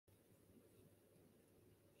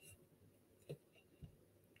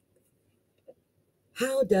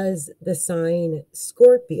How does the sign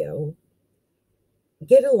Scorpio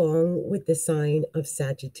get along with the sign of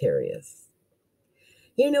Sagittarius?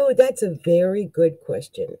 That's a very good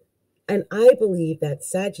question. And I believe that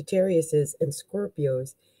Sagittariuses and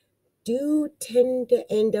Scorpios do tend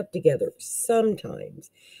to end up together sometimes.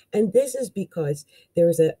 And this is because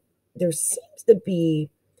there seems to be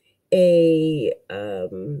a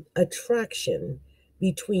attraction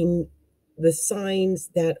between the signs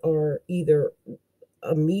that are either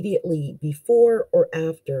immediately before or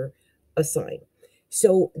after a sign.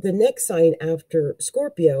 So the next sign after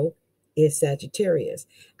Scorpio is Sagittarius.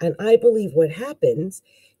 And I believe what happens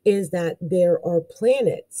is that there are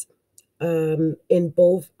planets in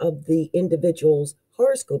both of the individuals'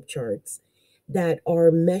 horoscope charts that are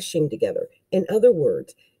meshing together. In other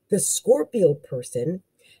words, the Scorpio person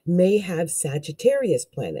may have Sagittarius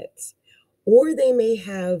planets, or they may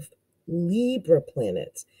have Libra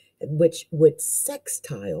planets, which would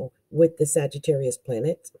sextile with the Sagittarius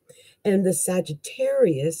planets. And the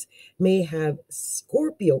Sagittarius may have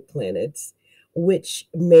Scorpio planets, which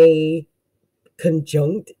may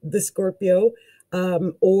conjunct the Scorpio,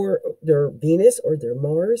 or their Venus, or their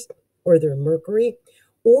Mars, or their Mercury,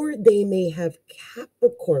 or they may have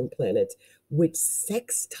Capricorn planets, which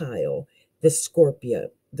sextile the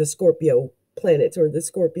Scorpio planets, or the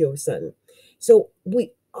Scorpio sun. So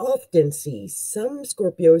we often see some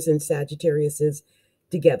Scorpios and Sagittariuses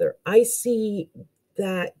together. I see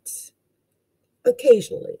that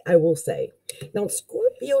occasionally, I will say. Now,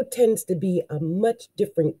 Scorpio tends to be a much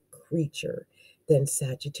different creature than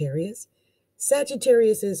Sagittarius.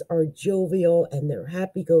 Sagittariuses are jovial and they're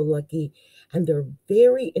happy go lucky and they're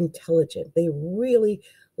very intelligent. They really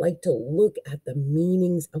like to look at the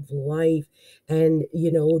meanings of life and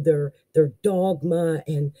their dogma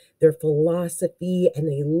and their philosophy, and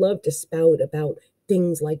they love to spout about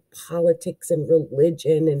things like politics and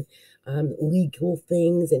religion and legal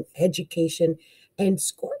things and education. And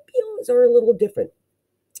Scorpios are a little different.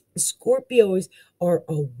 Scorpios are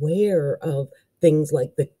aware of things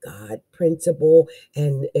like the God principle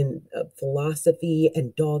and philosophy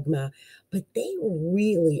and dogma, but they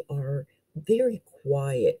really are very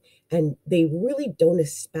quiet and they really don't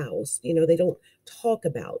espouse, they don't talk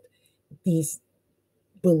about these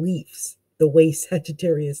beliefs the way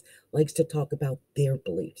Sagittarius likes to talk about their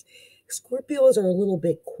beliefs. Scorpios are a little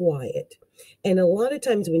bit quiet. And a lot of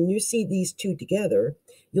times when you see these two together,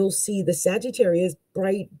 you'll see the Sagittarius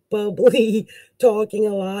bright, bubbly, talking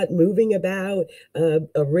a lot, moving about,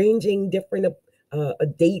 arranging different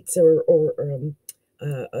dates or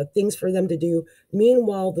things for them to do.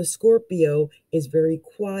 Meanwhile, the Scorpio is very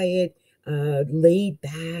quiet, laid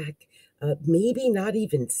back, maybe not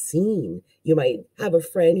even seen. You might have a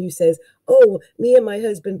friend who says, "Oh, me and my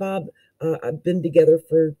husband Bob, I've been together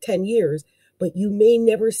for 10 years," but you may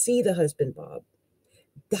never see the husband Bob.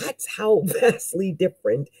 That's how vastly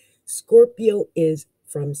different Scorpio is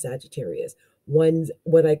from Sagittarius. One's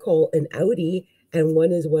what I call an outie, and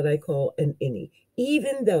one is what I call an innie,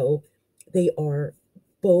 even though they are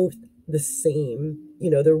both the same,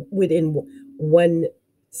 they're within one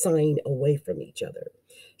sign away from each other.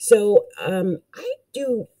 So I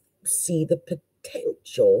do see the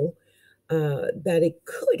potential that it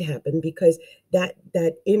could happen because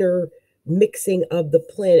that inner mixing of the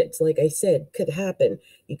planets, like I said, could happen.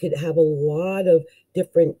 You could have a lot of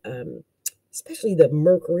different, especially the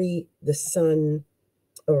Mercury, the Sun,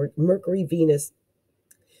 or Mercury, Venus,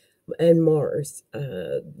 and Mars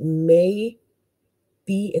may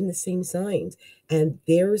be in the same signs. And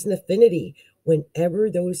there's an affinity whenever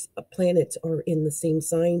those planets are in the same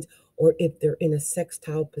signs or if they're in a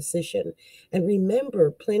sextile position. And remember,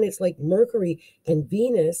 planets like Mercury and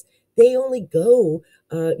Venus, they only go,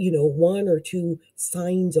 one or two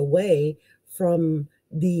signs away from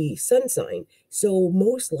the sun sign. So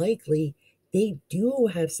most likely they do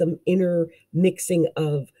have some inner mixing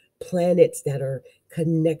of planets that are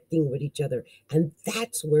connecting with each other. And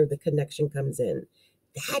that's where the connection comes in.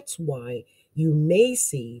 That's why you may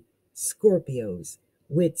see Scorpios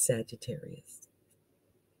with Sagittarius.